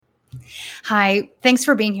Hi, thanks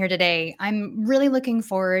for being here today. I'm really looking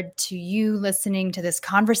forward to you listening to this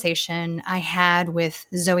conversation I had with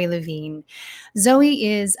Zoe Levine. Zoe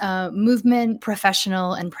is a movement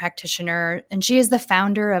professional and practitioner, and she is the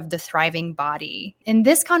founder of The Thriving Body. In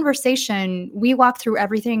this conversation, we walk through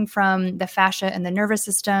everything from the fascia and the nervous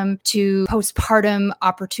system to postpartum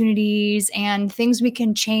opportunities and things we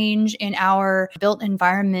can change in our built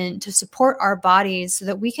environment to support our bodies so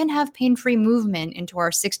that we can have pain-free movement into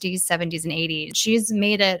our 60s, 70s, and 80s. She's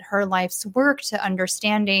made it her life's work to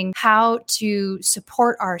understanding how to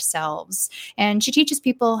support ourselves. And she teaches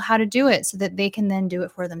people how to do it so that they can then do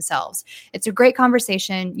it for themselves. It's a great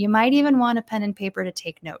conversation. You might even want a pen and paper to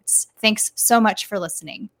take notes. Thanks so much for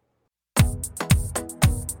listening.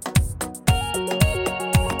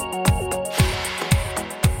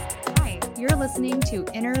 You're listening to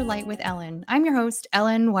Inner Light with Ellen. I'm your host,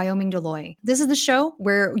 Ellen Wyoming Deloy. This is the show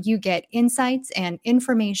where you get insights and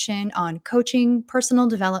information on coaching, personal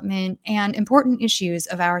development, and important issues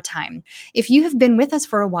of our time. If you have been with us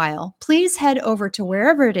for a while, please head over to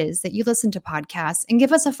wherever it is that you listen to podcasts and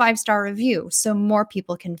give us a 5-star review so more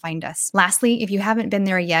people can find us. Lastly, if you haven't been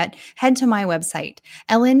there yet, head to my website,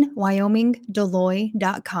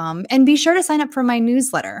 ellenwyomingdeloy.com, and be sure to sign up for my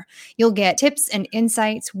newsletter. You'll get tips and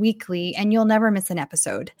insights weekly, and you'll never miss an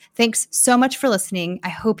episode. Thanks so much for listening. I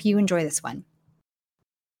hope you enjoy this one.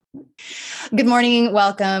 Good morning.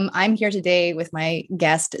 Welcome. I'm here today with my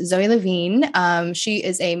guest, Zoe Levine. She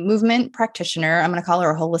is a movement practitioner. I'm going to call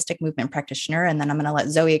her a holistic movement practitioner, and then I'm going to let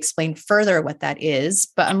Zoe explain further what that is.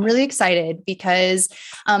 But I'm really excited because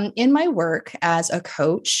in my work as a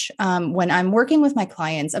coach, when I'm working with my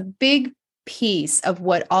clients, a big piece of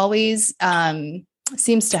what always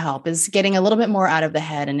seems to help is getting a little bit more out of the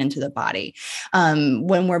head and into the body.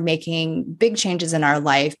 When we're making big changes in our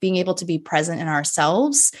life, being able to be present in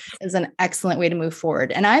ourselves is an excellent way to move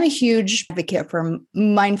forward. And I'm a huge advocate for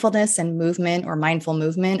mindfulness and movement, or mindful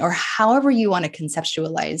movement, or however you want to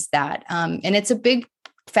conceptualize that. And it's a big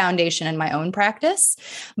foundation in my own practice,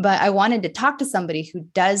 but I wanted to talk to somebody who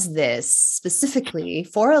does this specifically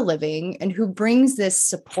for a living and who brings this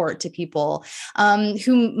support to people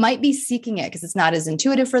who might be seeking it because it's not as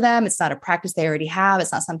intuitive for them. It's not a practice they already have.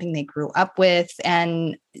 It's not something they grew up with.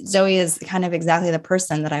 And Zoe is kind of exactly the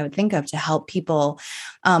person that I would think of to help people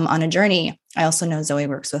on a journey. I also know Zoe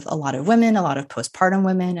works with a lot of women, a lot of postpartum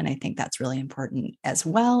women, and I think that's really important as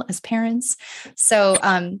well as parents. So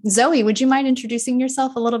Zoe, would you mind introducing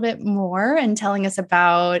yourself a little bit more and telling us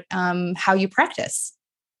about how you practice?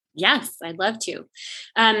 Yes, I'd love to.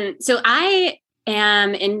 So I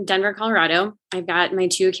am in Denver, Colorado. I've got my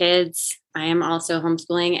 2 kids. I am also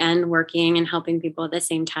homeschooling and working and helping people at the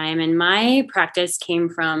same time. And my practice came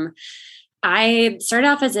from, I started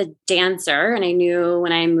off as a dancer, and I knew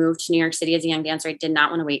when I moved to New York City as a young dancer, I did not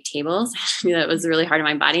want to wait tables. I knew that was really hard on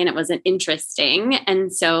my body and it wasn't interesting.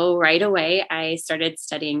 And so right away, I started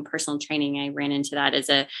studying personal training. I ran into that as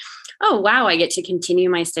oh, wow, I get to continue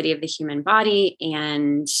my study of the human body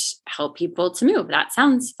and help people to move. That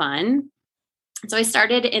sounds fun. So I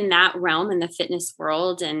started in that realm in the fitness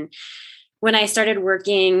world. And when I started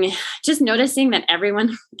working, just noticing that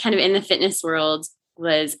everyone kind of in the fitness world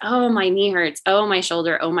was, oh, my knee hurts, oh, my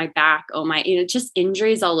shoulder, oh, my back, oh, my, just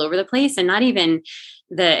injuries all over the place. And not even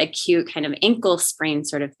the acute kind of ankle sprain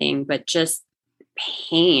sort of thing, but just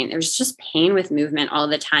pain. There was just pain with movement all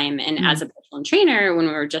the time. And as a personal trainer, when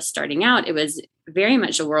we were just starting out, it was very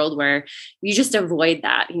much a world where you just avoid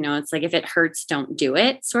that. It's like, if it hurts, don't do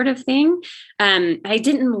it sort of thing. I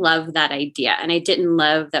didn't love that idea. And I didn't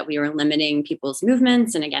love that we were limiting people's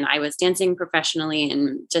movements. And again, I was dancing professionally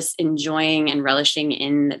and just enjoying and relishing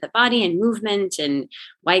in the body and movement. And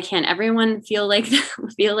why can't everyone feel like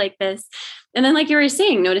this? And then, like you were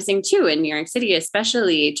saying, noticing too in New York City,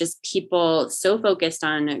 especially, just people so focused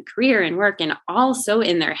on career and work and also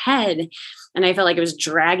in their head. And I felt like it was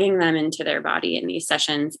dragging them into their body in these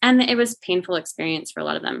sessions. And it was a painful experience for a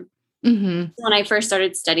lot of them. Mm-hmm. When I first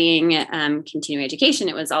started studying continuing education,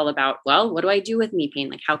 it was all about, well, what do I do with knee pain?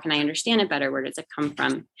 Like, how can I understand it better? Where does it come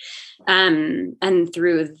from? And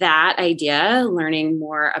through that idea, learning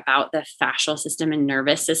more about the fascial system and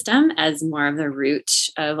nervous system as more of the root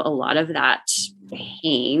of a lot of that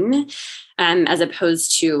pain, as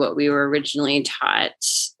opposed to what we were originally taught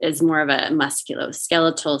is more of a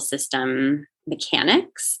musculoskeletal system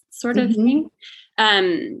mechanics sort of thing.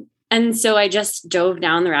 And so I just dove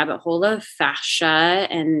down the rabbit hole of fascia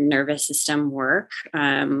and nervous system work.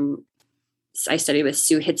 I studied with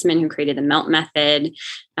Sue Hitzman, who created the MELT method.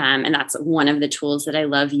 And that's one of the tools that I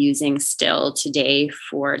love using still today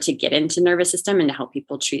to get into nervous system and to help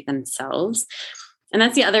people treat themselves. And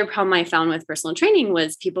that's the other problem I found with personal training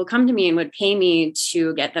was people come to me and would pay me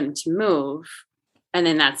to get them to move. And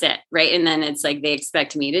then that's it. Right. And then it's like, they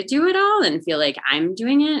expect me to do it all and feel like I'm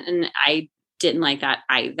doing it. And I didn't like that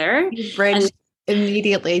either. You bridged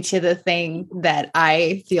immediately to the thing that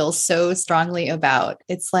I feel so strongly about.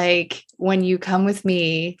 It's like when you come with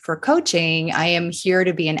me for coaching, I am here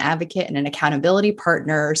to be an advocate and an accountability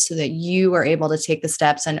partner so that you are able to take the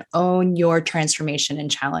steps and own your transformation and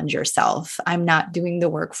challenge yourself. I'm not doing the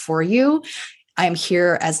work for you. I'm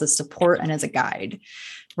here as a support and as a guide.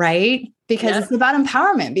 Right? Because it's about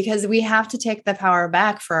empowerment, because we have to take the power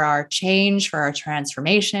back for our change, for our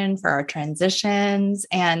transformation, for our transitions,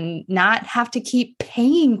 and not have to keep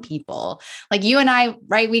paying people. Like you and I,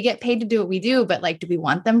 right? We get paid to do what we do, but like, do we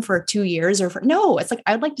want them for 2 years or no, it's like,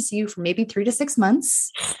 I would like to see you for maybe 3 to 6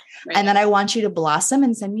 months. Right. And then I want you to blossom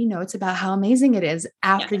and send me notes about how amazing it is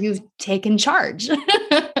after you've taken charge.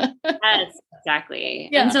 Yes, exactly.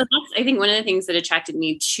 Yeah. And so that's, I think, one of the things that attracted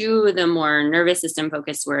me to the more nervous system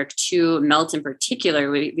focused work, to MELT in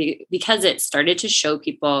particular, because it started to show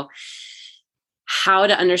people how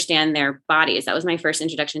to understand their bodies. That was my first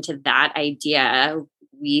introduction to that idea.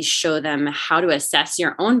 We show them how to assess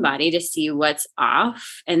your own body to see what's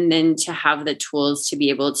off, and then to have the tools to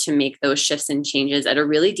be able to make those shifts and changes at a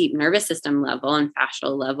really deep nervous system level and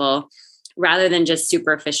fascial level, rather than just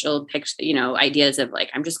superficial ideas of like,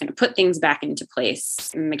 I'm just going to put things back into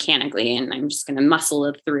place mechanically and I'm just going to muscle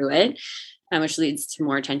it through it, which leads to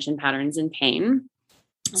more tension patterns and pain.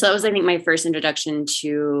 So that was, I think, my first introduction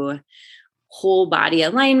to whole body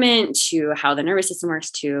alignment, to how the nervous system works,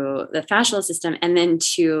 to the fascial system, and then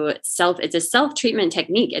to it's a self-treatment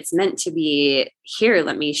technique. It's meant to be, here,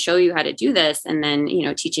 let me show you how to do this. And then,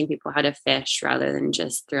 teaching people how to fish rather than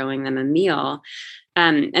just throwing them a meal.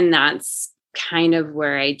 And that's kind of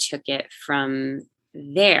where I took it from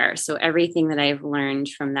there. So everything that I've learned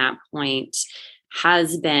from that point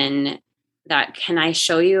has been that, can I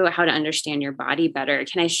show you how to understand your body better?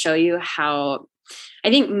 Can I show you how, I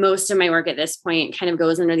think most of my work at this point kind of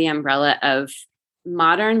goes under the umbrella of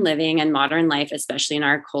modern living and modern life, especially in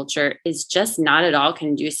our culture, is just not at all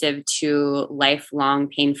conducive to lifelong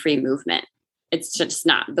pain-free movement. It's just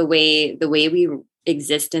not the way we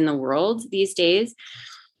exist in the world these days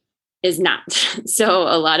is not. So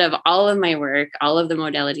all of my work, all of the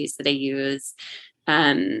modalities that I use,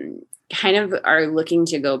 kind of are looking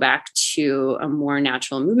to go back to a more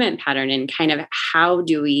natural movement pattern, and kind of how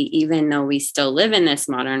do we, even though we still live in this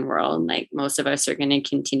modern world, like most of us are going to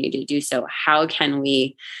continue to do so, how can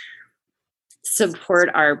we support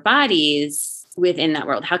our bodies within that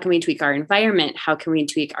world? How can we tweak our environment? How can we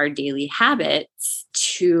tweak our daily habits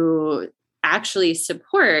to actually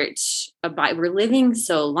support a body? We're living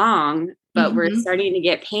so long, but we're starting to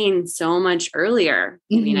get pain so much earlier.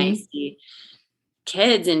 I mean, I see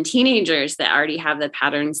kids and teenagers that already have the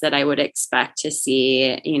patterns that I would expect to see,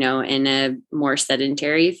 in a more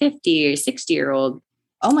sedentary 50 or 60-year-old.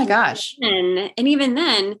 Oh my gosh. And even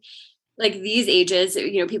then, like these ages,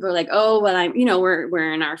 people are like, oh, well,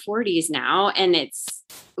 we're in our 40s now. And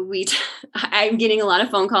I'm getting a lot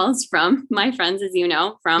of phone calls from my friends, as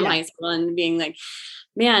from high school, and being like,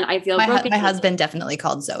 man, I feel broken. My husband definitely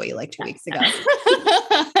called Zoe like 2 weeks ago.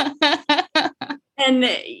 And,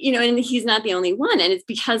 and he's not the only one. And it's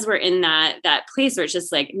because we're in that place where it's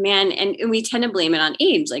just like, man, and we tend to blame it on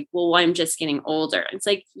age. Like, well, I'm just getting older. It's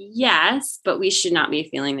like, yes, but we should not be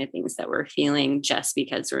feeling the things that we're feeling just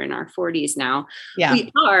because we're in our 40s now. Yeah.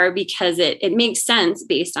 We are, because it makes sense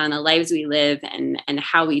based on the lives we live and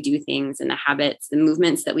how we do things and the habits, the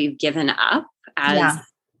movements that we've given up as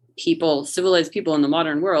people, civilized people in the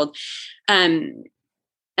modern world.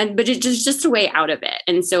 But it's just a way out of it.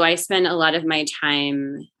 And so I spend a lot of my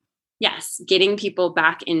time, getting people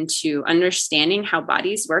back into understanding how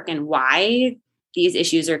bodies work and why these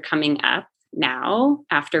issues are coming up now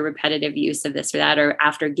after repetitive use of this or that, or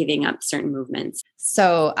after giving up certain movements.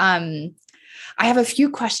 So I have a few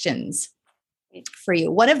questions for you.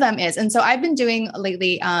 One of them is, and so I've been doing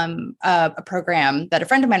lately a program that a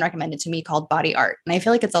friend of mine recommended to me called Body Art. And I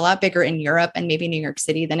feel like it's a lot bigger in Europe and maybe New York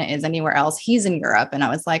City than it is anywhere else. He's in Europe. And I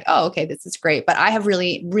was like, oh, okay, this is great. But I have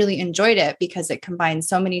really, really enjoyed it because it combines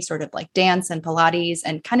so many sort of like dance and Pilates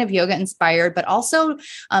and kind of yoga inspired, but also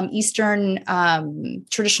Eastern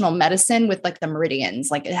traditional medicine with like the meridians.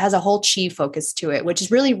 Like it has a whole chi focus to it, which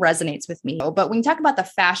really resonates with me. But when you talk about the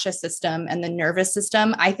fascia system and the nervous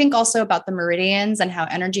system, I think also about the meridian meridians and how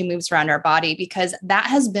energy moves around our body, because that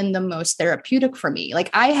has been the most therapeutic for me. Like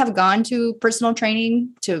I have gone to personal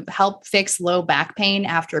training to help fix low back pain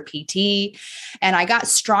after PT, and I got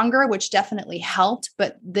stronger, which definitely helped.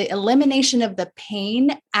 But the elimination of the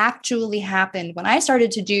pain actually happened when I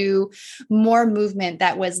started to do more movement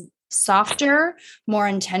that was softer, more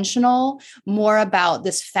intentional, more about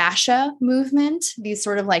this fascia movement, these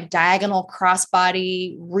sort of like diagonal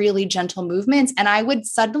crossbody, really gentle movements. And I would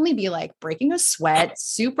suddenly be like breaking a sweat,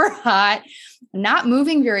 super hot, not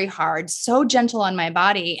moving very hard, so gentle on my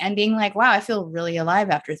body, and being like, wow, I feel really alive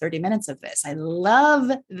after 30 minutes of this. I love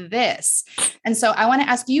this. And so I want to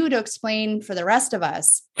ask you to explain for the rest of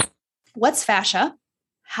us, what's fascia?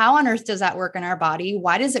 How on earth does that work in our body?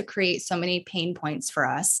 Why does it create so many pain points for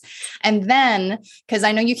us? And then, because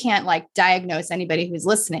I know you can't like diagnose anybody who's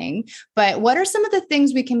listening, but what are some of the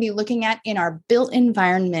things we can be looking at in our built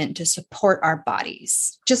environment to support our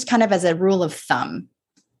bodies? Just kind of as a rule of thumb.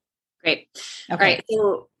 Great. Okay. All right.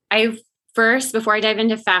 So first, before I dive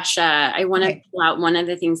into fascia, I want to pull out one of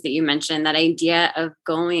the things that you mentioned, that idea of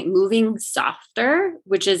moving softer,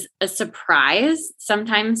 which is a surprise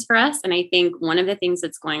sometimes for us. And I think one of the things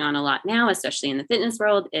that's going on a lot now, especially in the fitness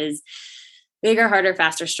world, is bigger, harder,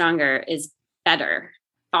 faster, stronger is better.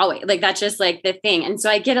 Always. Like that's just like the thing. And so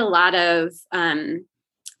I get a lot of athletes,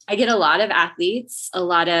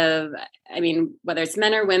 whether it's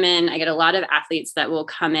men or women, I get a lot of athletes that will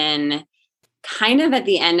come in kind of at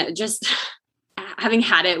the end, just having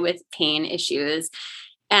had it with pain issues.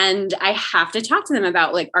 And I have to talk to them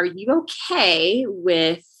about like, are you okay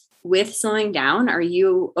with slowing down? Are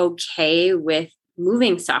you okay with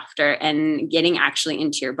moving softer and getting actually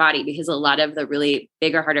into your body? Because a lot of the really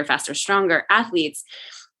bigger, harder, faster, stronger athletes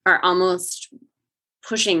are almost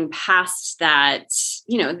pushing past that,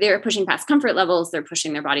 they're pushing past comfort levels. They're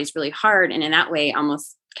pushing their bodies really hard. And in that way,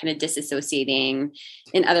 almost kind of disassociating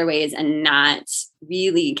in other ways and not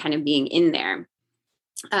really kind of being in there.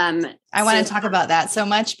 I want to talk about that so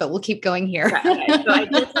much, but we'll keep going here. Okay. So I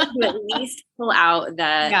just want to at least pull out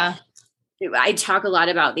that I talk a lot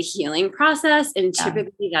about the healing process, and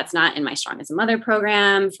typically that's not in my Strong as a Mother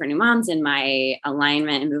program for new moms. In my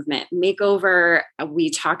alignment and movement makeover, we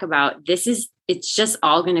talk about it's just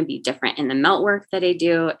all going to be different in the melt work that I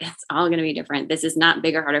do. It's all going to be different. This is not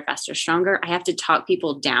bigger, harder, faster, stronger. I have to talk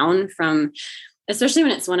people down from, especially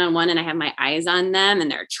when it's one-on-one and I have my eyes on them and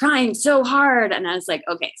they're trying so hard. And I was like,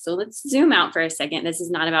 okay, so let's zoom out for a second. This is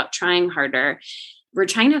not about trying harder. We're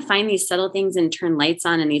trying to find these subtle things and turn lights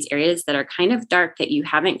on in these areas that are kind of dark that you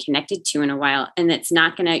haven't connected to in a while. And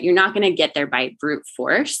you're not going to get there by brute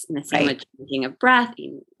force. And the same with changing of breath.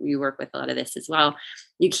 You work with a lot of this as well.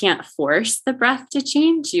 You can't force the breath to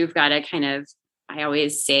change. You've got to I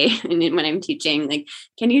always say, and when I'm teaching, like,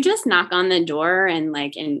 can you just knock on the door and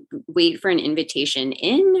wait for an invitation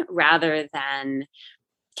in rather than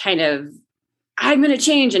kind of, I'm going to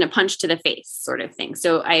change and a punch to the face sort of thing.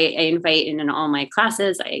 So I invite in all my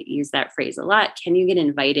classes, I use that phrase a lot. Can you get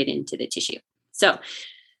invited into the tissue? So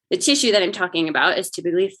the tissue that I'm talking about is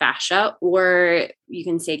typically fascia, or you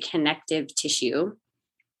can say connective tissue.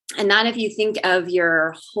 And that, if you think of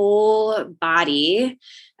your whole body,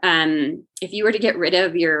 if you were to get rid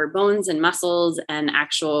of your bones and muscles and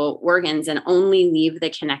actual organs and only leave the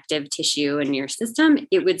connective tissue in your system,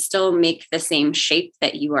 it would still make the same shape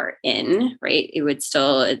that you are in, right? It would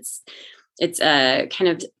still, it's a kind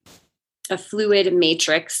of a fluid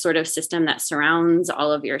matrix sort of system that surrounds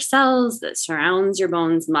all of your cells, that surrounds your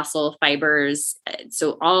bones, muscle, fibers.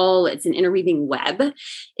 So it's an interweaving web.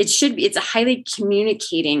 It's a highly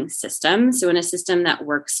communicating system. So in a system that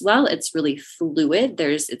works well, it's really fluid.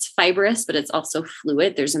 It's fibrous, but it's also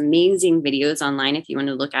fluid. There's amazing videos online. If you want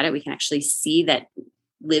to look at it, we can actually see that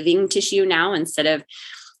living tissue now, instead of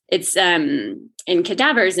it's in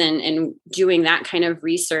cadavers and doing that kind of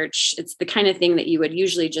research. It's the kind of thing that you would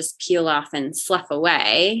usually just peel off and slough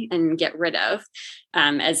away and get rid of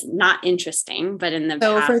as not interesting. But in the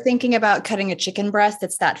So past, if we're thinking about cutting a chicken breast,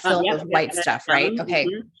 it's that filled with white stuff, right? Okay.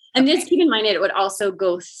 Mm-hmm. And just keep in mind, it would also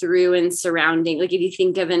go through and surrounding, like if you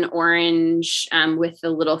think of an orange with the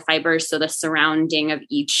little fibers, so the surrounding of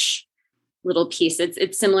each little piece,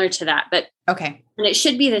 it's similar to that, but okay. And it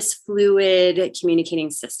should be this fluid communicating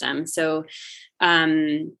system. So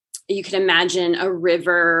you could imagine a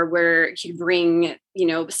river where you could bring,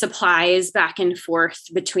 supplies back and forth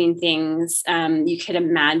between things. You could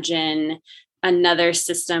imagine another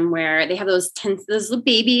system where they have those little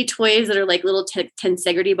baby toys that are like little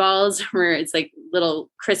tensegrity balls, where it's like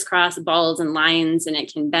little crisscross balls and lines, and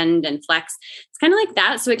it can bend and flex. It's kind of like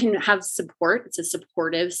that. So it can have support. It's a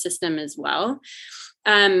supportive system as well.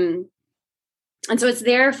 And so it's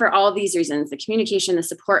there for all these reasons, the communication, the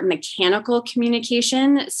support, mechanical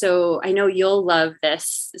communication. So I know you'll love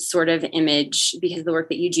this sort of image because of the work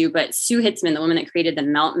that you do, but Sue Hitzman, the woman that created the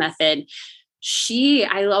MELT method,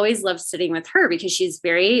 I always loved sitting with her because she's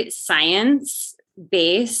very science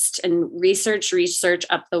based and research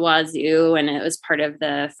up the wazoo. And it was part of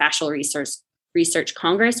the Fascial Research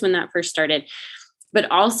Congress when that first started. But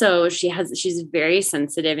also she's very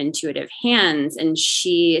sensitive, intuitive hands. And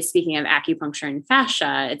speaking of acupuncture and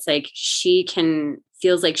fascia, it's like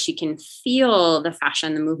feels like she can feel the fascia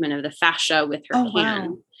and the movement of the fascia with her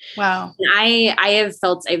hand. Wow. And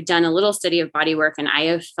I've done a little study of body work, and I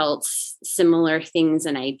have felt similar things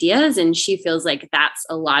and ideas. And she feels like that's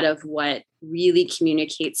a lot of what really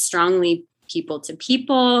communicates strongly people to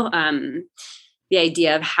people. The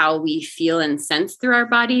idea of how we feel and sense through our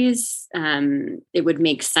bodies. It would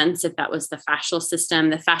make sense if that was the fascial system.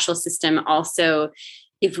 The fascial system also,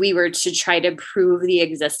 if we were to try to prove the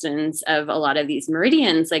existence of a lot of these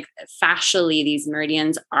meridians, like fascially, these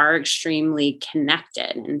meridians are extremely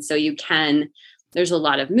connected. And so there's a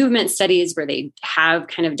lot of movement studies where they have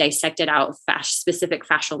kind of dissected out specific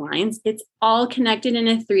fascial lines. It's all connected in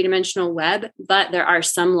a 3-dimensional web, but there are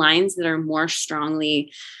some lines that are more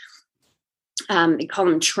strongly they call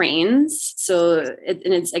them trains. So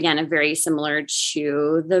it's again, a very similar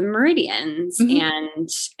to the meridians. Mm-hmm.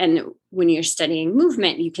 And when you're studying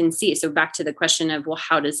movement, you can see, so back to the question of, well,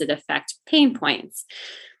 how does it affect pain points?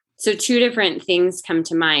 So 2 different things come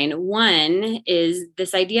to mind. One is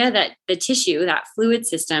this idea that the tissue, that fluid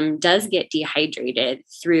system, does get dehydrated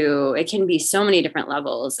through, it can be so many different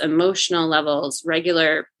levels, emotional levels,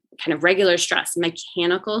 regular stress,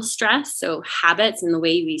 mechanical stress. So habits and the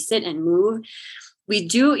way we sit and move. We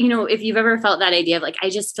do, if you've ever felt that idea of like,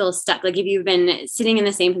 I just feel stuck, like if you've been sitting in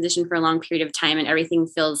the same position for a long period of time and everything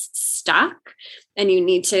feels stuck and you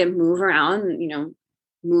need to move around,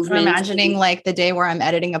 movement. I'm imagining like the day where I'm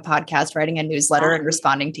editing a podcast, writing a newsletter, and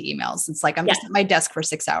responding to emails. It's like I'm just at my desk for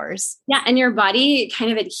 6 hours. Yeah. And your body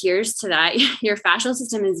kind of adheres to that. Your fascial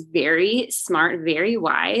system is very smart, very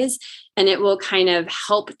wise, and it will kind of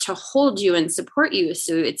help to hold you and support you.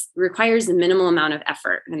 So it requires a minimal amount of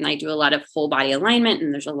effort. And I do a lot of whole body alignment,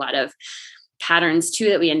 and there's a lot of patterns too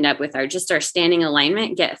that we end up with our standing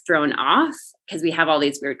alignment get thrown off because we have all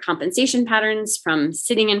these weird compensation patterns from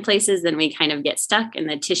sitting in places. Then we kind of get stuck, and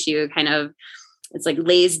the tissue it's like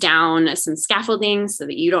lays down some scaffolding so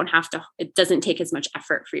that you don't have to, it doesn't take as much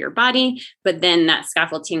effort for your body, but then that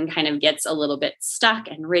scaffolding kind of gets a little bit stuck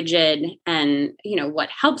and rigid. And, what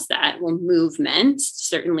helps that? Well, movement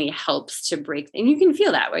certainly helps to break, and you can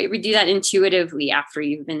feel that way. We do that intuitively after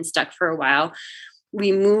you've been stuck for a while.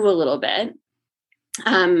 We move a little bit.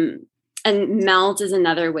 And MELT is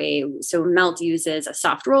another way. So MELT uses a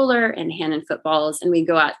soft roller and hand and foot balls, and we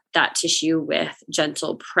go at that tissue with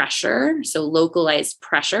gentle pressure. So localized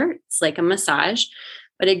pressure. It's like a massage.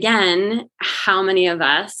 But again, how many of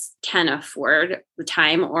us can afford the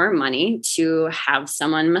time or money to have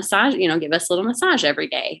someone massage, give us a little massage every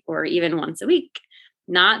day or even once a week?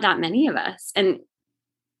 Not that many of us. And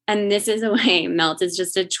this is a way, MELT is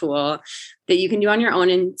just a tool that you can do on your own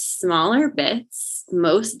in smaller bits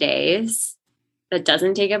most days that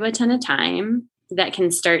doesn't take up a ton of time, that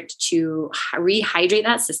can start to rehydrate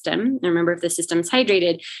that system. And remember, if the system's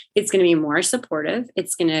hydrated, it's going to be more supportive.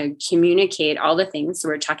 It's going to communicate all the things. So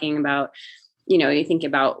we're talking about, you think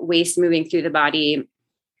about waste moving through the body.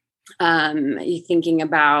 You're thinking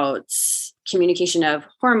about communication of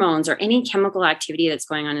hormones or any chemical activity that's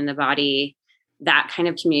going on in the body. That kind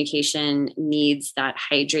of communication needs that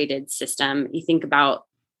hydrated system. You think about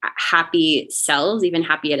happy cells, even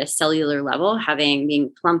happy at a cellular level,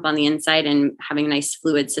 being plump on the inside and having a nice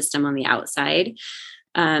fluid system on the outside.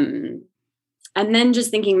 And then just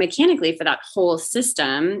thinking mechanically for that whole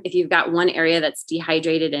system, if you've got one area that's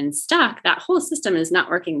dehydrated and stuck, that whole system is not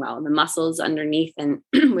working well. The muscles underneath and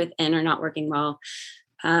within are not working well.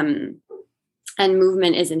 And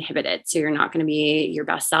movement is inhibited. So you're not going to be your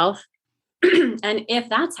best self. And if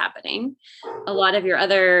that's happening, a lot of your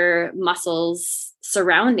other muscles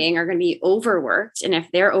surrounding are going to be overworked. And if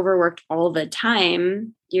they're overworked all the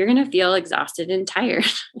time, you're going to feel exhausted and tired,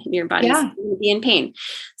 and your body's going to be in pain.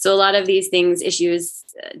 So a lot of these issues,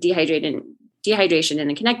 dehydration in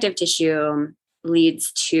the connective tissue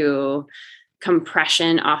leads to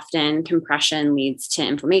compression leads to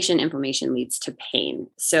inflammation leads to pain.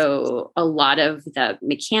 So a lot of the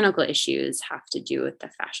mechanical issues have to do with the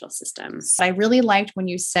fascial system. I really liked when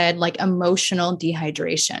you said like emotional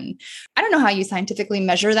dehydration. I don't know how you scientifically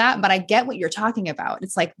measure that, but I get what you're talking about.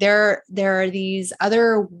 It's like there are these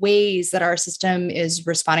other ways that our system is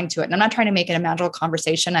responding to it. And I'm not trying to make it a magical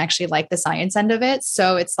conversation. I actually like the science end of it.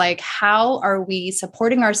 So it's like, how are we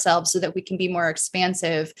supporting ourselves so that we can be more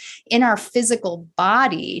expansive in our physical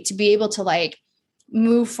body to be able to like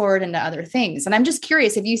move forward into other things? And I'm just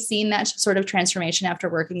curious, have you seen that sort of transformation after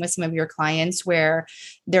working with some of your clients where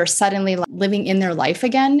they're suddenly living in their life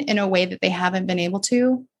again in a way that they haven't been able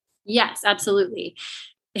to? Yes, absolutely.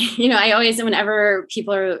 I always, whenever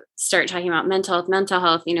people start talking about mental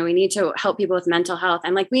health, we need to help people with mental health.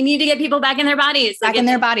 I'm like, we need to get people back in their bodies. Back in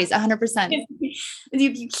their bodies, 100%.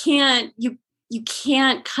 You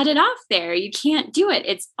can't cut it off there. You can't do it.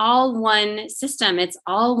 It's all one system. It's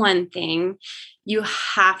all one thing. You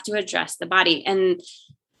have to address the body. And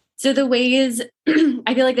so the ways,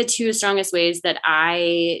 I feel like the two strongest ways that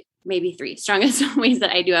maybe three strongest ways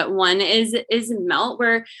that I do it. One is melt,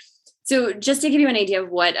 so just to give you an idea of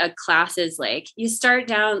what a class is like, you start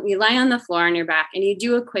down, you lie on the floor on your back and you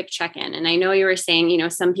do a quick check-in. And I know you were saying,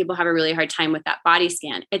 some people have a really hard time with that body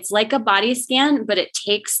scan. It's like a body scan, but it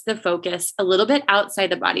takes the focus a little bit outside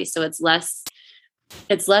the body. So it's less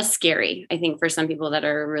scary, I think, for some people that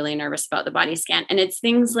are really nervous about the body scan. And it's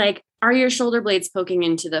things like, are your shoulder blades poking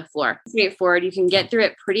into the floor? Straightforward. You can get through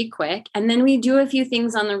it pretty quick. And then we do a few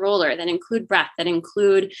things on the roller that include breath, that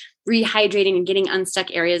include rehydrating and getting unstuck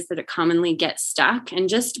areas that commonly get stuck. And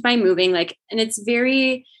just by moving, and it's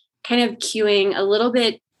very kind of cueing a little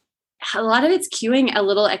bit. A lot of it's cueing a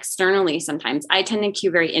little externally sometimes. I tend to cue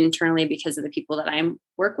very internally because of the people that I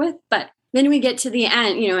work with. But then we get to the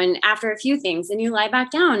end, and after a few things, and you lie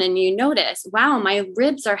back down and you notice, wow, my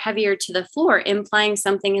ribs are heavier to the floor, implying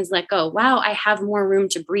something is let go. Wow, I have more room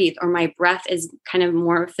to breathe, or my breath is kind of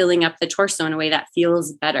more filling up the torso in a way that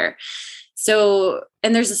feels better. So,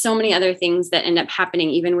 and there's so many other things that end up happening,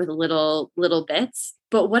 even with little bits.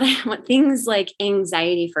 But what things like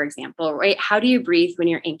anxiety, for example, right? How do you breathe when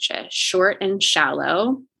you're anxious? Short and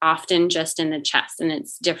shallow, often just in the chest. And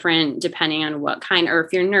it's different depending on what kind, or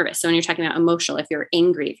if you're nervous. So when you're talking about emotional, if you're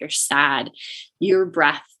angry, if you're sad, your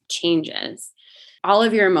breath changes. All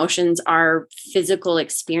of your emotions are physical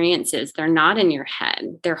experiences. They're not in your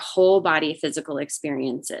head. They're whole body physical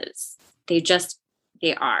experiences.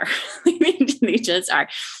 They are. They just are.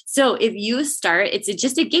 So if you start, it's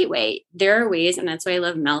just a gateway. There are ways, and that's why I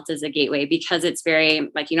love Melt as a gateway, because it's very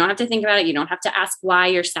you don't have to think about it. You don't have to ask why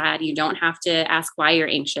you're sad. You don't have to ask why you're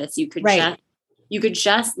anxious. You could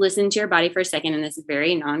just listen to your body for a second in this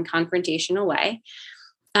very non-confrontational way.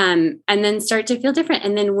 And then start to feel different.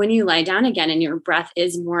 And then when you lie down again and your breath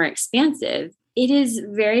is more expansive, it is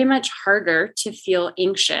very much harder to feel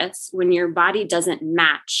anxious when your body doesn't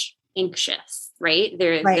match anxious. Right?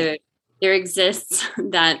 There exists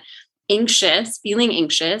that feeling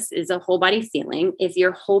anxious is a whole body feeling. If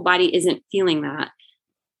your whole body isn't feeling that,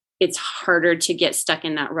 it's harder to get stuck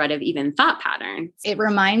in that rut of even thought patterns. It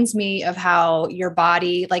reminds me of how your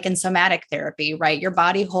body, like in somatic therapy, right? Your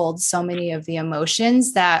body holds so many of the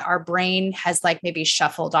emotions that our brain has maybe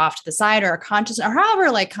shuffled off to the side, or or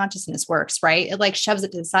however consciousness works, right? It shoves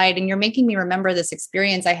it to the side. And you're making me remember this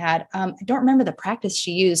experience I had. I don't remember the practice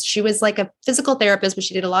she used. She was a physical therapist, but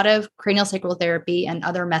she did a lot of cranial sacral therapy and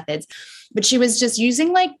other methods. But she was just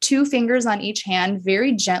using 2 fingers on each hand,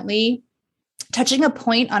 very gently touching a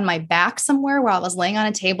point on my back somewhere where I was laying on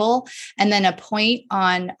a table, and then a point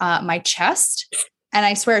on my chest. And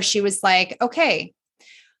I swear she was like, okay,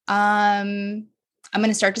 I'm going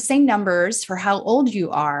to start to say numbers for how old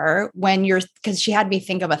you are because she had me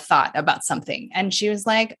think of a thought about something. And she was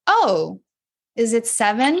like, oh, is it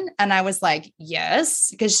 7? And I was like,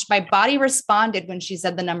 yes, because my body responded when she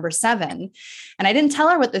said the number 7. And I didn't tell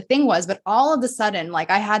her what the thing was, but all of a sudden,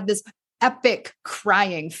 I had this epic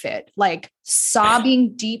crying fit,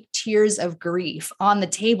 sobbing deep tears of grief on the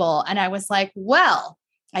table. And I was like, well,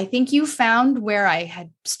 I think you found where I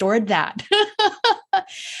had stored that.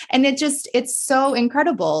 And it's so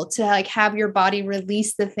incredible to have your body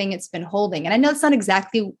release the thing it's been holding. And I know it's not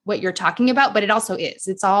exactly what you're talking about, but it also is.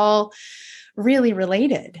 It's all really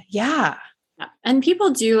related. Yeah. And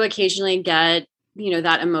people do occasionally get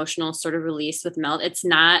that emotional sort of release with melt. It's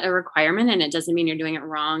not a requirement, and it doesn't mean you're doing it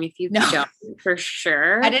wrong if you don't, for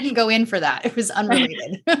sure. I didn't go in for that. It was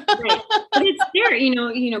unrelated. Right. But it's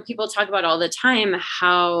there, people talk about all the time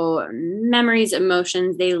how memories,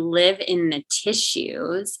 emotions, they live in the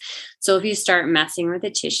tissues. So if you start messing with the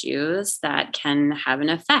tissues, that can have an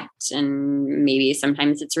effect. And maybe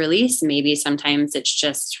sometimes it's release, maybe sometimes it's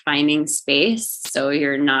just finding space. So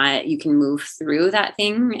you can move through that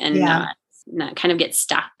thing and not kind of get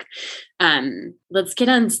stuck. Let's get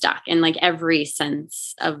unstuck in like every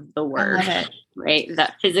sense of the word. I love it. Right?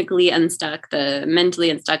 That physically unstuck, the mentally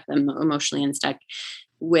unstuck, the emotionally unstuck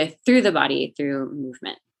through the body, through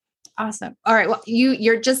movement. Awesome. All right. Well,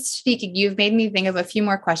 you're just speaking. You've made me think of a few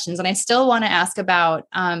more questions, and I still want to ask about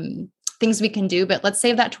things we can do, but let's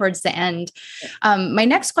save that towards the end. My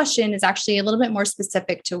next question is actually a little bit more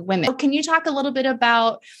specific to women. Can you talk a little bit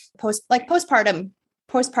about postpartum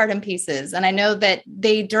pieces? And I know that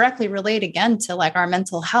they directly relate again to like our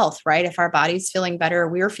mental health, right? If our body's feeling better,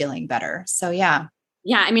 we're feeling better. So yeah.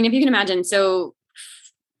 Yeah. I mean, if you can imagine, so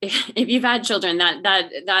if you've had children,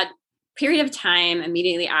 that period of time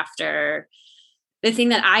immediately after, the thing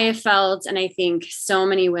that I have felt, and I think so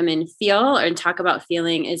many women feel or talk about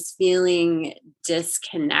feeling, is feeling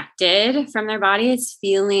disconnected from their bodies,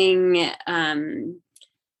 feeling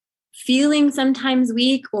sometimes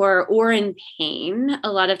weak or in pain.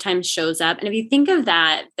 A lot of times shows up. And if you think of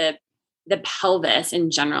that, the pelvis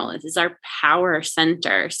in general is our power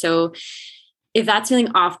center. So if that's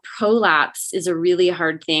feeling off, prolapse is a really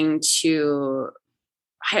hard thing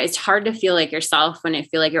it's hard to feel like yourself when I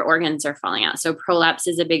feel like your organs are falling out. So prolapse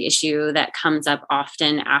is a big issue that comes up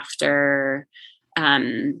often after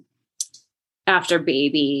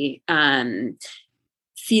baby,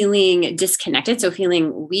 feeling disconnected. So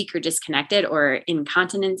feeling weak or disconnected, or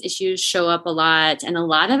incontinence issues show up a lot. And a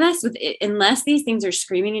lot of us, unless these things are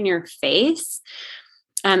screaming in your face,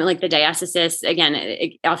 like the diastasis, again,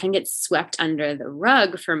 it often gets swept under the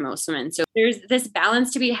rug for most women. So there's this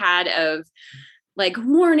balance to be had of like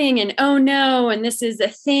warning and, oh no, and this is a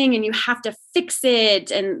thing and you have to fix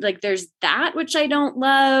it. And like, there's that, which I don't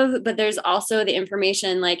love, but there's also the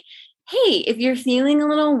information like, hey, if you're feeling a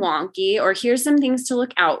little wonky, or here's some things to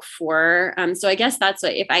look out for. So I guess that's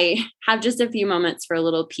what, if I have just a few moments for a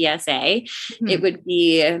little PSA, it would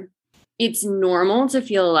be, it's normal to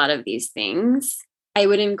feel a lot of these things. I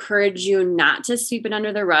would encourage you not to sweep it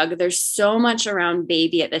under the rug. There's so much around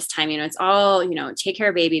baby at this time. It's all, take care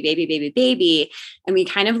of baby, baby, baby, baby. And we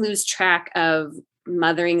kind of lose track of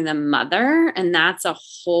mothering the mother. And that's a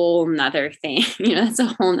whole nother thing. That's a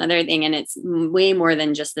whole nother thing. And it's way more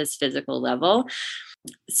than just this physical level.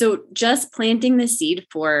 So just planting the seed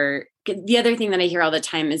for the other thing that I hear all the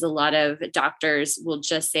time is a lot of doctors will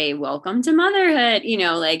just say, welcome to motherhood.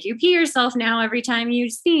 Like you pee yourself now every time you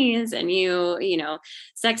sneeze, and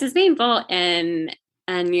sex is painful, and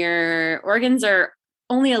your organs are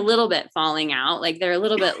only a little bit falling out. Like they're a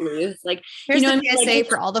little bit loose. Like, here's the PSA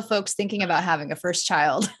for all the folks thinking about having a first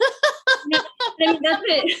child. I mean, that's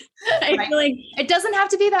it. I feel like it doesn't have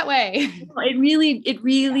to be that way. It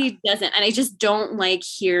really doesn't. And I just don't like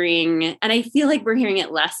hearing, and I feel like we're hearing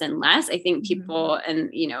it less and less. I think people,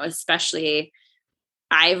 and, especially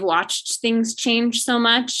I've watched things change so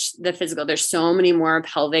much. The physical, there's so many more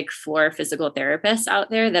pelvic floor physical therapists out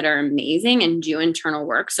there that are amazing and do internal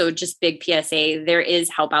work. So just big PSA, there is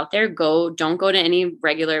help out there. Don't go to any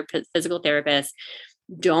regular physical therapist.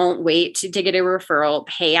 Don't wait to get a referral.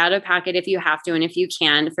 Pay out of pocket if you have to, and if you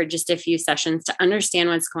can, for just a few sessions to understand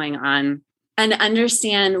what's going on and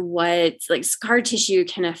understand what like scar tissue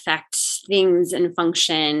can affect things and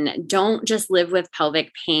function. Don't just live with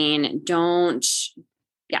pelvic pain.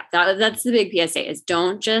 That's the big PSA, is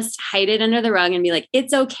don't just hide it under the rug and be like,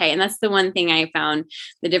 it's okay. And that's the one thing I found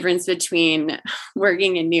the difference between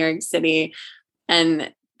working in New York City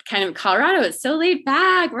and kind of Colorado. It's so laid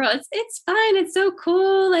back. It's fine. It's so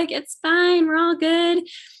cool. Like, it's fine. We're all good.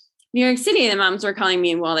 New York City, the moms were calling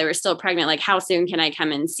me while they were still pregnant. Like, how soon can I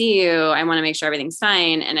come and see you? I want to make sure everything's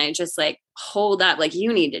fine. And I just like, hold up, like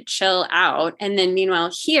you need to chill out. And then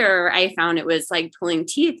meanwhile here, I found it was like pulling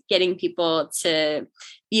teeth, getting people to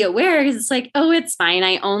be aware, because it's like, oh, it's fine.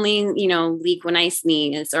 I only, leak when I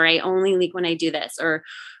sneeze, or I only leak when I do this, or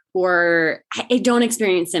I don't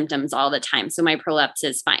experience symptoms all the time. So my prolapse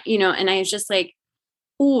is fine, and I was just like,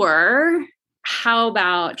 or how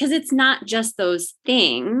about, because it's not just those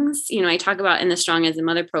things, I talk about in the Strong as a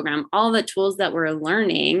Mother program, all the tools that we're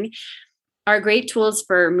learning are great tools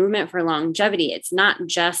for movement, for longevity. It's not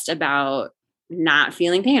just about not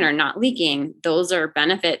feeling pain or not leaking. Those are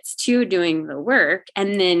benefits to doing the work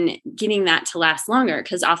and then getting that to last longer.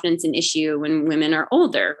 Cause often it's an issue when women are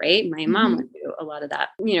older, right? My mom would do a lot of that,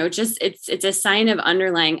 just it's a sign of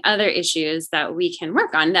underlying other issues that we can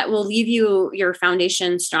work on that will leave your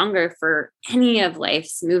foundation stronger for any of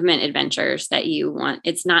life's movement adventures that you want.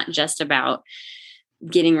 It's not just about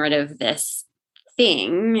getting rid of this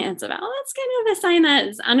thing. It's about, that's kind of a sign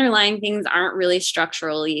that underlying things aren't really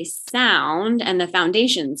structurally sound and the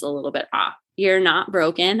foundation's a little bit off. You're not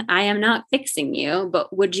broken. I am not fixing you,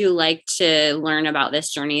 but would you like to learn about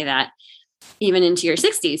this journey that even into your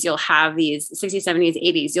 60s, you'll have these 60s, 70s,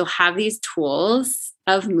 80s, you'll have these tools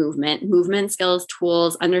of movement skills,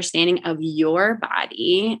 tools, understanding of your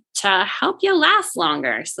body to help you last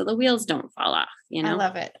longer so the wheels don't fall off. I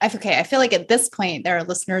love it. Okay. I feel like at this point, there are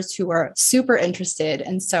listeners who are super interested.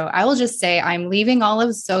 And so I will just say I'm leaving all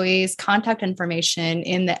of Zoe's contact information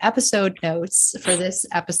in the episode notes for this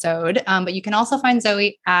episode. But you can also find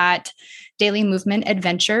Zoe at Daily Movement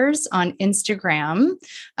Adventures on Instagram,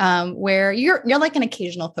 where you're like an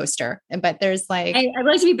occasional poster, but there's like, I'd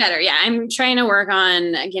like to be better. Yeah. I'm trying to work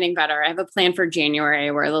on getting better. I have a plan for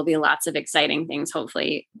January where there'll be lots of exciting things,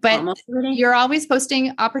 hopefully. But you're always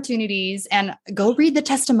posting opportunities, and go read the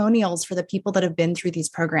testimonials for the people that have been through these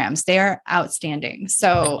programs. They are outstanding.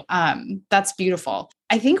 So that's beautiful.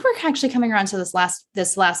 I think we're actually coming around to this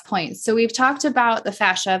last point. So we've talked about the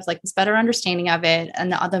fascia, of like this better understanding of it,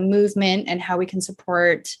 and the movement and how we can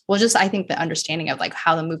support, I think the understanding of like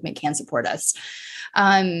how the movement can support us.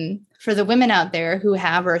 For the women out there who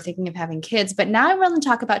have or are thinking of having kids. But now I want to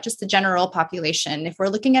talk about just the general population. If we're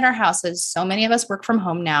looking at our houses, so many of us work from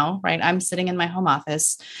home now, right? I'm sitting in my home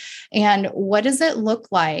office. And what does it look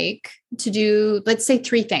like to do, let's say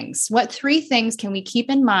 3 things? What 3 things can we keep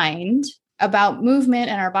in mind about movement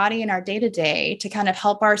and our body and our day-to-day to kind of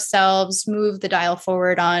help ourselves move the dial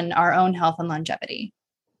forward on our own health and longevity?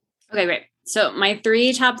 Okay, great. So my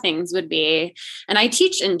 3 top things would be, and I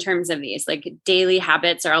teach in terms of these, like daily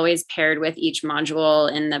habits are always paired with each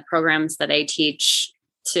module in the programs that I teach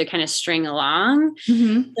to kind of string along.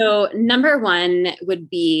 Mm-hmm. So number 1 would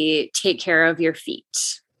be take care of your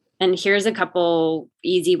feet. And here's a couple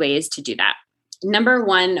easy ways to do that. Number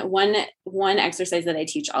one exercise that I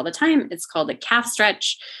teach all the time, it's called a calf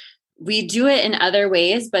stretch. We do it in other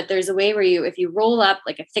ways, but there's a way where if you roll up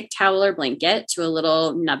like a thick towel or blanket to a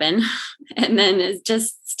little nubbin, and then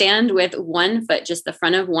just stand with one foot, just the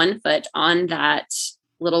front of one foot on that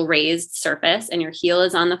little raised surface, and your heel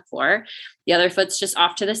is on the floor. The other foot's just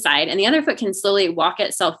off to the side, and the other foot can slowly walk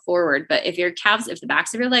itself forward. But if the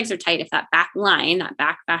backs of your legs are tight, if that back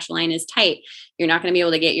fascia line is tight, you're not going to be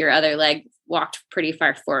able to get your other leg walked pretty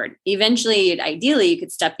far forward. Eventually, ideally, you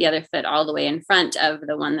could step the other foot all the way in front of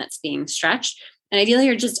the one that's being stretched. And ideally,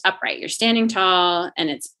 you're just upright. You're standing tall, and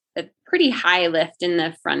it's a pretty high lift in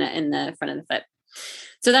the front of the foot.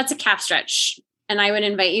 So that's a calf stretch. And I would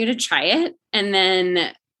invite you to try it and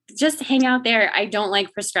then just hang out there. I don't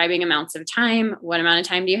like prescribing amounts of time. What amount of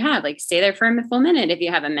time do you have? Like stay there for a full minute if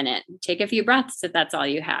you have a minute. Take a few breaths if that's all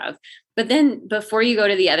you have. But then before you go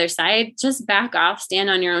to the other side, just back off, stand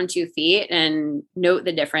on your own 2 feet and note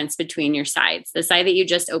the difference between your sides. The side that you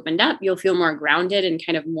just opened up, you'll feel more grounded and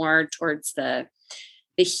kind of more towards the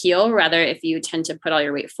heel. Rather, if you tend to put all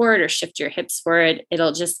your weight forward or shift your hips forward,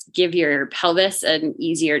 it'll just give your pelvis an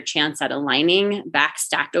easier chance at aligning back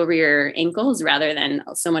stacked over your ankles, rather than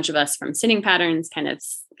so much of us from sitting patterns kind of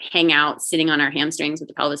hang out sitting on our hamstrings with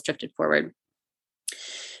the pelvis drifted forward.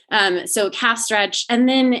 So calf stretch, and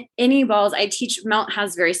then any balls I teach. Mount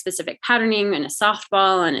has very specific patterning and a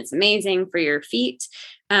softball, and it's amazing for your feet.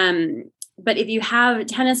 But if you have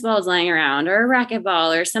tennis balls lying around or a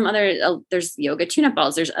racquetball or some other, there's yoga tune-up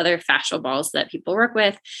balls. There's other fascial balls that people work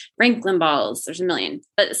with, Franklin balls, there's a million,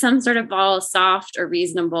 but some sort of ball, soft or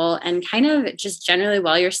reasonable, and kind of just generally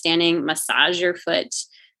while you're standing, massage your foot,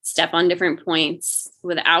 step on different points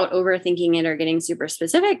without overthinking it or getting super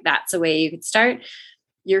specific. That's a way you could start.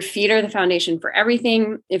 Your feet are the foundation for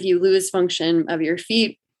everything. If you lose function of your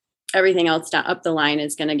feet, everything else down up the line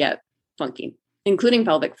is going to get funky, including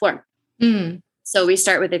pelvic floor. So we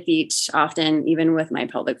start with the feet often, even with my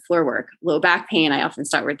pelvic floor work. Low back pain, I often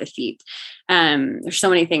start with the feet. There's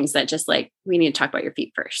so many things that just like, we need to talk about your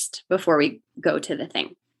feet first before we go to the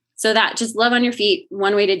thing. So that just love on your feet.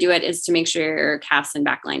 One way to do it is to make sure your calves and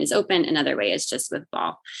back line is open. Another way is just with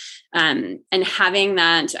ball. And having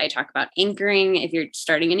that, I talk about anchoring. If you're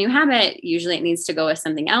starting a new habit, usually it needs to go with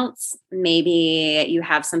something else. Maybe you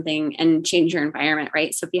have something and change your environment,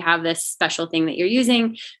 right? So if you have this special thing that you're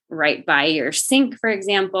using right by your sink, for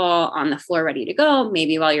example, on the floor, ready to go,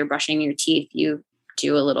 maybe while you're brushing your teeth, you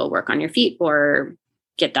do a little work on your feet or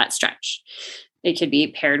get that stretch. It could be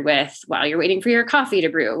paired with while you're waiting for your coffee to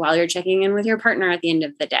brew, while you're checking in with your partner at the end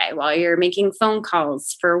of the day, while you're making phone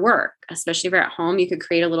calls for work, especially if you're at home, you could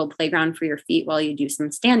create a little playground for your feet while you do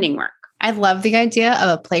some standing work. I love the idea of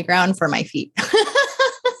a playground for my feet.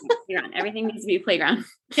 Playground. Everything needs to be a playground.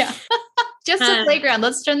 Yeah. Just a playground.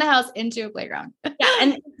 Let's turn the house into a playground. Yeah.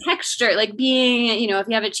 And texture, like being, if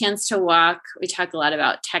you have a chance to walk, we talk a lot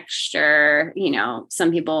about texture.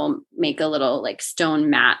 Some people make a little like stone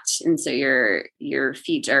mat. And so your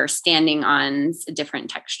feet are standing on a different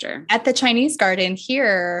texture. At the Chinese garden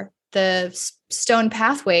here, the stone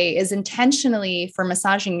pathway is intentionally for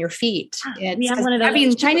massaging your feet. We have one of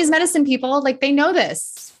those. Chinese medicine people, like they know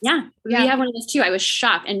this. Yeah. We have one of those too. I was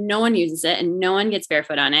shocked, and no one uses it and no one gets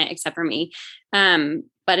barefoot on it except for me.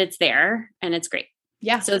 But it's there and it's great.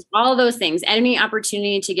 Yeah. So it's all those things, any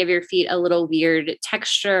opportunity to give your feet a little weird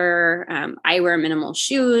texture. I wear minimal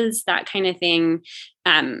shoes, that kind of thing.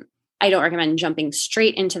 I don't recommend jumping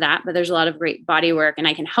straight into that, but there's a lot of great body work, and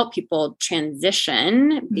I can help people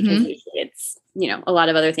transition because it's, a lot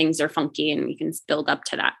of other things are funky and you can build up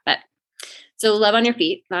to that. But so love on your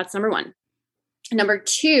feet. That's number one. Number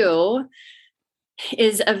two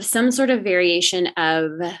is of some sort of variation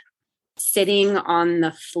of sitting on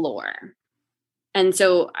the floor. And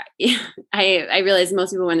so I realize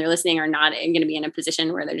most people when they're listening are not going to be in a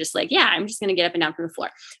position where they're just like, yeah, I'm just going to get up and down from the floor.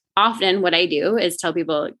 Often what I do is tell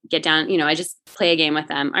people, get down, I just play a game with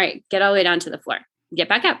them. All right, get all the way down to the floor, get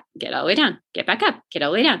back up, get all the way down, get back up, get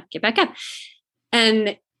all the way down, get back up.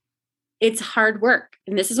 And it's hard work.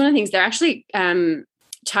 And this is one of the things they're actually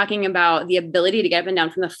talking about. The ability to get up and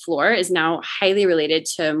down from the floor is now highly related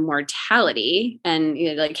to mortality and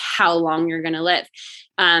like how long you're going to live.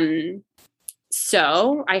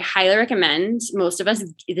 So I highly recommend most of us,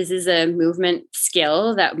 this is a movement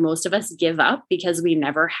skill that most of us give up because we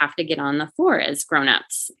never have to get on the floor as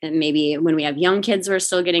grownups. And maybe when we have young kids, we're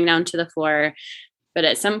still getting down to the floor. But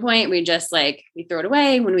at some point we just we throw it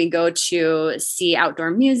away. When we go to see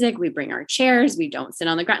outdoor music, we bring our chairs, we don't sit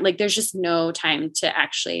on the ground. Like there's just no time to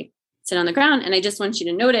actually sit on the ground. And I just want you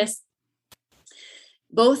to notice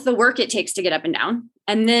both the work it takes to get up and down,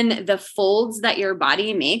 and then the folds that your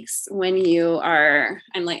body makes when you are,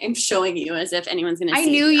 I'm showing you as if anyone's going to see.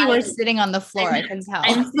 I knew you were sitting on the floor. I can tell.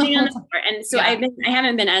 I'm sitting on the floor. And so I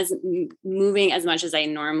haven't been as moving as much as I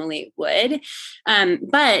normally would.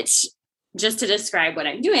 But just to describe what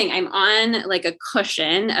I'm doing, I'm on like a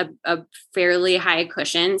cushion, a fairly high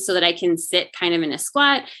cushion, so that I can sit kind of in a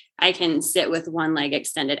squat. I can sit with one leg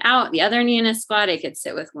extended out, the other knee in a squat. I could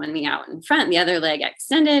sit with one knee out in front, the other leg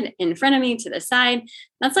extended in front of me to the side.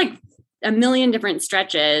 That's like a million different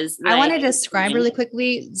stretches. I want to describe really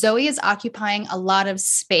quickly. Zoe is occupying a lot of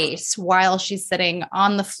space while she's sitting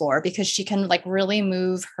on the floor because she can really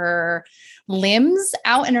move her limbs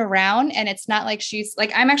out and around. And it's not like she's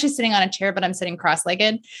I'm actually sitting on a chair, but I'm sitting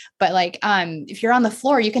cross-legged. But if you're on the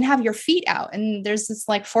floor, you can have your feet out, and there's this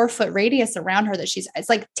 4-foot radius around her that it's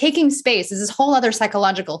like taking space is this whole other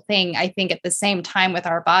psychological thing, I think, at the same time with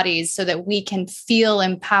our bodies, so that we can feel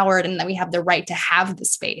empowered and that we have the right to have the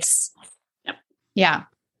space. Yep. Yeah.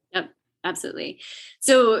 Yep. Absolutely.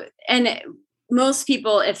 So, and most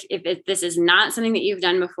people, if this is not something that you've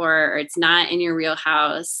done before, or it's not in your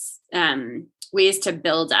wheelhouse, ways to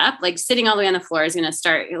build up, sitting all the way on the floor is going to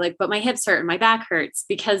start but my hips hurt and my back hurts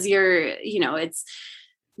because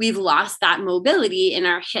we've lost that mobility in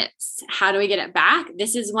our hips. How do we get it back?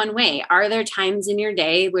 This is one way. Are there times in your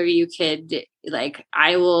day where you could,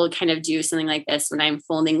 I will kind of do something like this when I'm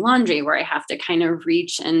folding laundry, where I have to kind of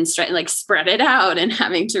reach and stretch, spread it out and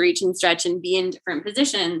having to reach and stretch and be in different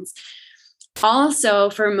positions. Also,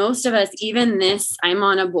 for most of us, even this, I'm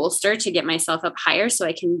on a bolster to get myself up higher so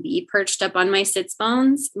I can be perched up on my sits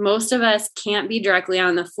bones. Most of us can't be directly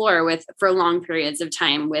on the floor for long periods of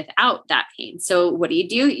time without that pain. So what do?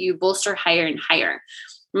 You bolster higher and higher.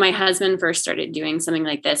 My husband first started doing something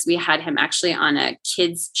like this. We had him actually on a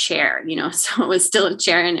kid's chair, so it was still a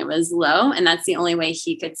chair and it was low. And that's the only way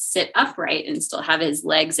he could sit upright and still have his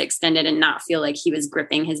legs extended and not feel like he was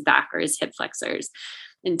gripping his back or his hip flexors.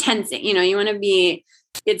 Intensing, you want to be,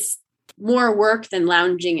 it's more work than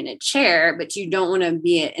lounging in a chair, but you don't want to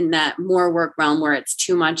be in that more work realm where it's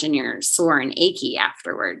too much and you're sore and achy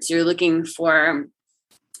afterwards. You're looking for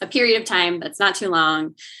a period of time that's not too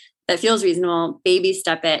long, that feels reasonable, baby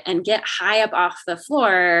step it and get high up off the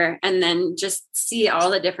floor, and then just see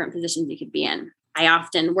all the different positions you could be in. I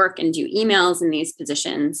often work and do emails in these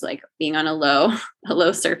positions, like being on a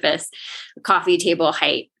low surface, a coffee table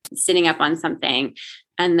height, sitting up on something,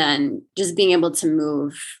 and then just being able to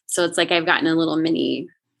move. So it's like I've gotten a little mini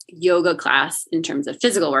yoga class in terms of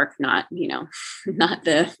physical work, not, not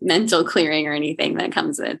the mental clearing or anything that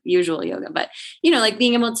comes with usual yoga, but, like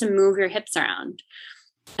being able to move your hips around.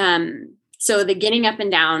 So the getting up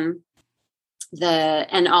and down,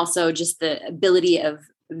 and also just the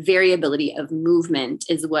variability of movement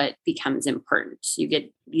is what becomes important.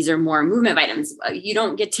 These are more movement vitamins.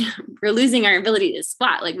 We're losing our ability to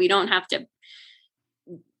squat. Like we don't have to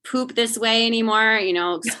poop this way anymore,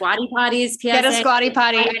 squatty potties. PSA, get a squatty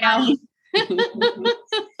potty, but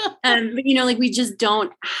like we just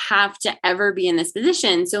don't have to ever be in this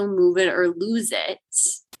position. So move it or lose it.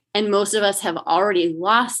 And most of us have already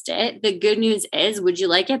lost it. The good news is, would you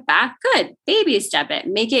like it back? Good. Baby step it.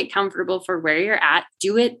 Make it comfortable for where you're at.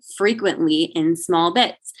 Do it frequently in small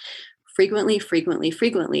bits. Frequently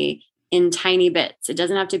in tiny bits. It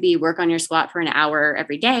doesn't have to be work on your squat for an hour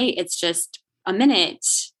every day. It's just a minute.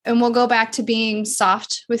 And we'll go back to being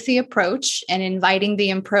soft with the approach and inviting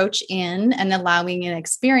the approach in and allowing an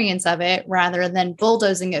experience of it rather than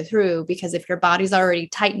bulldozing it through. Because if your body's already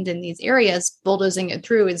tightened in these areas, bulldozing it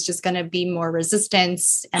through is just going to be more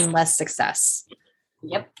resistance and less success.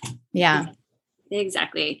 Yep. Yeah.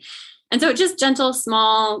 Exactly. And so just gentle,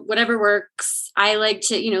 small, whatever works. I like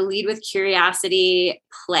to, lead with curiosity,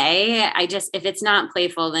 play. If it's not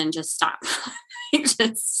playful, then just stop.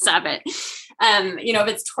 Just stop it. If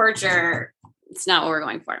it's torture, it's not what we're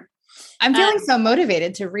going for. I'm feeling so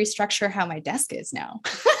motivated to restructure how my desk is now.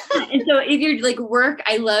 And so if you're like work,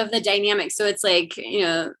 I love the dynamic. So it's like,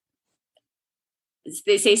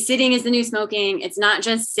 they say sitting is the new smoking. It's not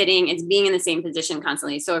just sitting, it's being in the same position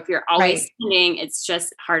constantly. So if you're always sitting, it's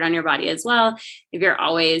just hard on your body as well. If you're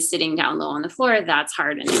always sitting down low on the floor, that's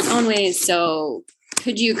hard in its own ways. So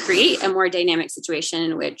could you create a more dynamic situation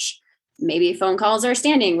in which maybe phone calls are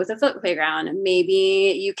standing with a foot playground?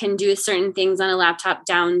 Maybe you can do certain things on a laptop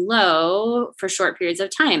down low for short periods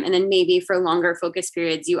of time. And then maybe for longer focus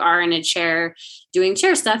periods, you are in a chair doing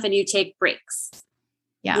chair stuff and you take breaks.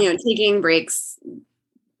 Yeah. Taking breaks.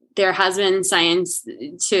 There has been science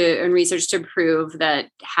and research to prove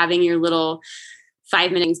that having your little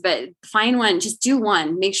 5 minutes, but find one, just do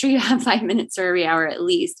one. Make sure you have 5 minutes or every hour at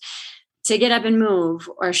least to get up and move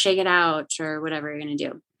or shake it out or whatever you're going to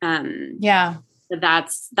do. So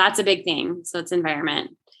that's a big thing. So it's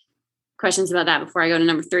environment. Questions about that before I go to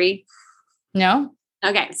number 3? No.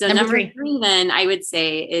 Okay. So number three then I would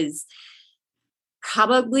say is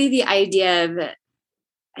probably the idea of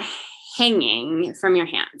hanging from your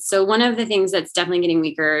hands. So one of the things that's definitely getting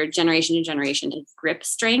weaker generation to generation is grip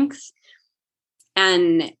strength.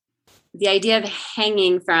 And the idea of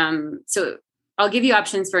hanging so I'll give you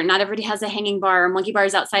options for not everybody has a hanging bar or monkey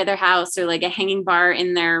bars outside their house or like a hanging bar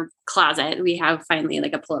in their closet. We have finally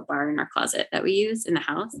like a pull-up bar in our closet that we use in the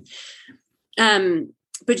house.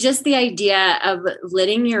 But just the idea of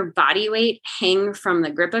letting your body weight hang from the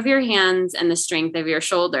grip of your hands and the strength of your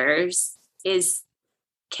shoulders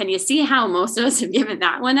can you see how most of us have given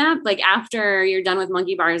that one up? Like after you're done with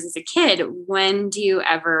monkey bars as a kid, when do you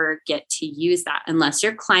ever get to use that? Unless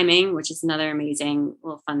you're climbing, which is another amazing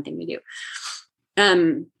little fun thing to do.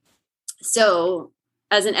 So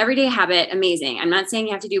as an everyday habit, amazing. I'm not saying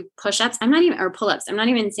you have to do push-ups. Or pull-ups. I'm not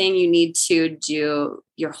even saying you need to do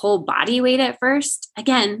your whole body weight at first.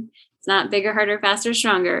 Again, it's not bigger, harder, faster,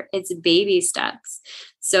 stronger. It's baby steps.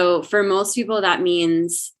 So for most people, that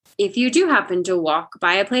means if you do happen to walk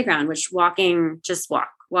by a playground, which just walk.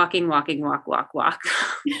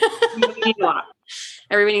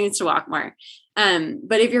 Everybody needs to walk more.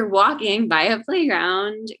 But if you're walking by a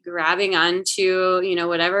playground, grabbing onto,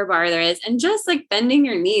 whatever bar there is, and just like bending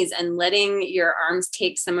your knees and letting your arms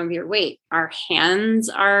take some of your weight. Our hands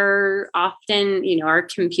are often, our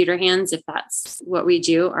computer hands, if that's what we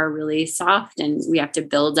do, are really soft, and we have to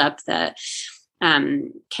build up the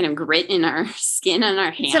kind of grit in our skin on our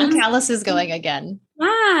hands. Some calluses going again.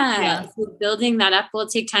 Yeah. So building that up will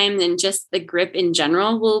take time. Then just the grip in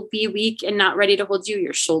general will be weak and not ready to hold you.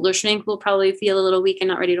 Your shoulder strength will probably feel a little weak and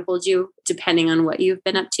not ready to hold you, depending on what you've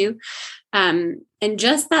been up to. And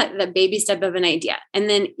just that baby step of an idea. And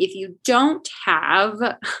then if you don't have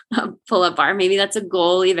a pull-up bar, maybe that's a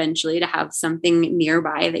goal eventually to have something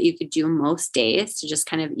nearby that you could do most days to just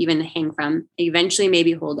kind of even hang from, eventually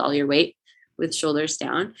maybe hold all your weight with shoulders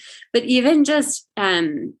down. But even just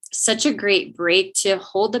such a great break to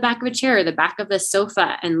hold the back of a chair or the back of the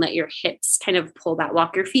sofa and let your hips kind of pull back,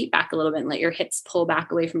 walk your feet back a little bit and let your hips pull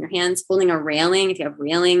back away from your hands. Holding a railing, if you have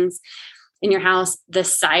railings in your house, the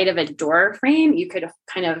side of a door frame, you could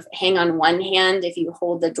kind of hang on one hand if you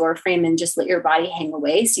hold the door frame and just let your body hang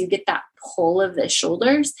away. So you get that pull of the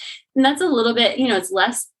shoulders. And that's a little bit, it's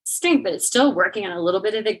less strength, but it's still working on a little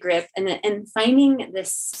bit of the grip and finding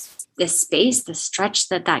this space, the stretch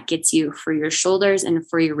that gets you for your shoulders and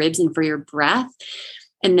for your ribs and for your breath.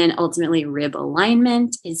 And then ultimately rib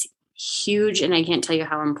alignment is huge. And I can't tell you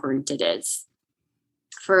how important it is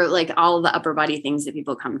for like all the upper body things that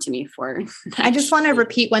people come to me for. I just want to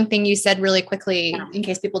repeat one thing you said really quickly in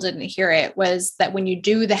case people didn't hear it, was that when you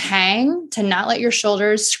do the hang, to not let your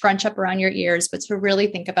shoulders scrunch up around your ears, but to really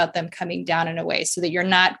think about them coming down in a way so that you're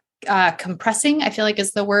not compressing, I feel like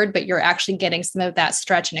is the word, but you're actually getting some of that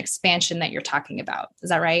stretch and expansion that you're talking about.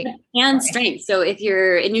 Is that right? And strength. So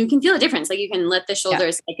and you can feel a difference, like you can let the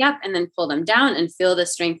shoulders pick up and then pull them down and feel the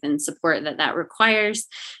strength and support that requires.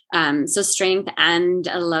 So strength and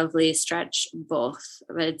a lovely stretch, both.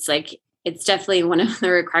 But it's definitely one of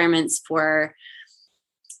the requirements for,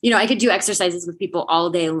 I could do exercises with people all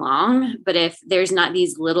day long, but if there's not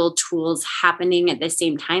these little tools happening at the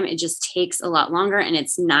same time, it just takes a lot longer and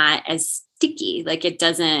it's not as sticky. Like it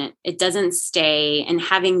doesn't stay. And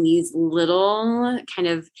having these little kind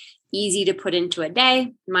of easy to put into a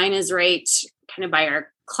day, mine is right kind of by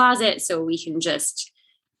our closet. So we can just,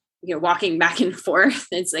 walking back and forth.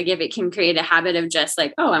 It's like, if it can create a habit of just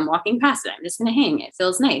like, oh, I'm walking past it, I'm just going to hang. It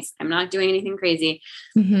feels nice. I'm not doing anything crazy.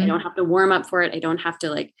 I don't have to warm up for it. I don't have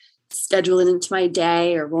to like schedule it into my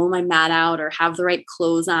day or roll my mat out or have the right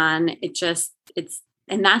clothes on.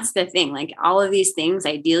 And that's the thing, like all of these things,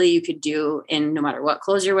 ideally you could do in no matter what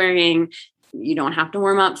clothes you're wearing. You don't have to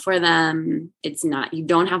warm up for them. You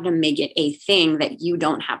don't have to make it a thing that you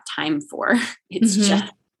don't have time for. It's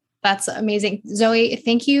just. That's amazing. Zoe,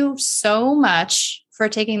 thank you so much for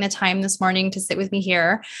taking the time this morning to sit with me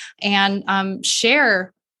here and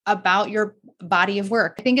share about your body of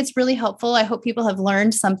work. I think it's really helpful. I hope people have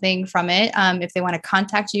learned something from it. If they want to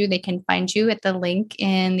contact you, they can find you at the link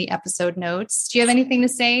in the episode notes. Do you have anything to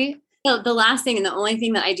say? So the last thing and the only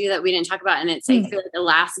thing that I do that we didn't talk about, and it's I feel like the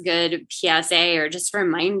last good PSA or just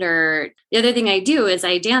reminder, the other thing I do is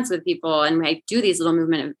I dance with people and I do these little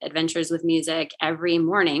movement adventures with music every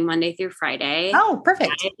morning, Monday through Friday. Oh,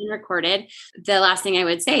 perfect. And recorded. The last thing I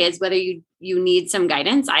would say is whether you need some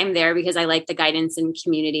guidance, I'm there because I like the guidance and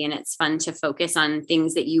community, and it's fun to focus on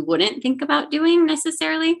things that you wouldn't think about doing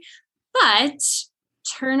necessarily. But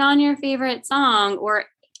turn on your favorite song or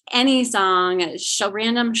any song,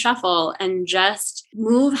 random shuffle, and just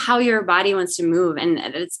move how your body wants to move. And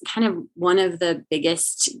it's kind of one of the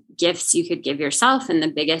biggest gifts you could give yourself and the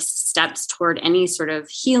biggest steps toward any sort of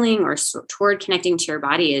healing or toward connecting to your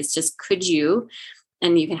body is just,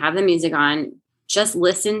 and you can have the music on, just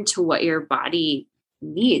listen to what your body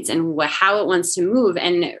needs and how it wants to move,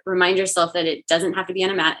 and remind yourself that it doesn't have to be on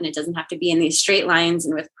a mat and it doesn't have to be in these straight lines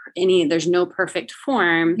and there's no perfect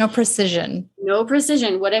form. No precision.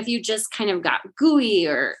 What if you just kind of got gooey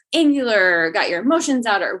or angular or got your emotions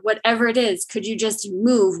out or whatever it is? Could you just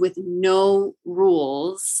move with no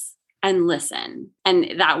rules and listen?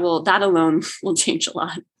 And that alone will change a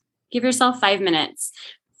lot. Give yourself 5 minutes.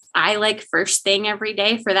 I like first thing every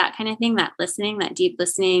day for that kind of thing, that listening, that deep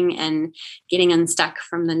listening and getting unstuck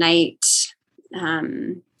from the night.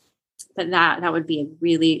 But that would be a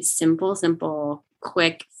really simple,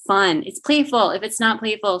 quick, fun. It's playful. If it's not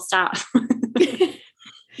playful, stop.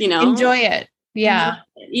 Enjoy it. Yeah.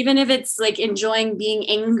 Even if it's like enjoying being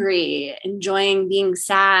angry, enjoying being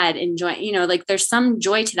sad, like there's some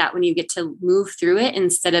joy to that when you get to move through it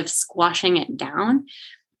instead of squashing it down.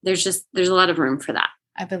 There's a lot of room for that.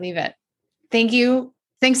 I believe it. Thank you.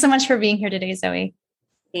 Thanks so much for being here today, Zoe.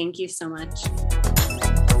 Thank you so much.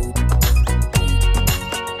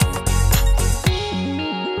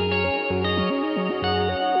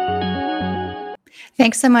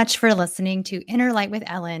 Thanks so much for listening to Inner Light with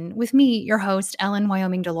Ellen, with me, your host, Ellen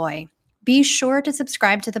Wyoming Deloy. Be sure to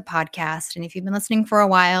subscribe to the podcast. And if you've been listening for a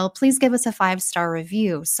while, please give us a 5-star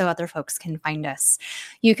review so other folks can find us.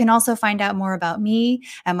 You can also find out more about me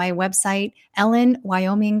at my website,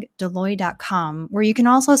 ellenwyomingdeloy.com, where you can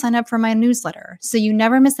also sign up for my newsletter so you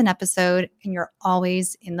never miss an episode and you're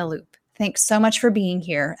always in the loop. Thanks so much for being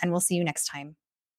here, and we'll see you next time.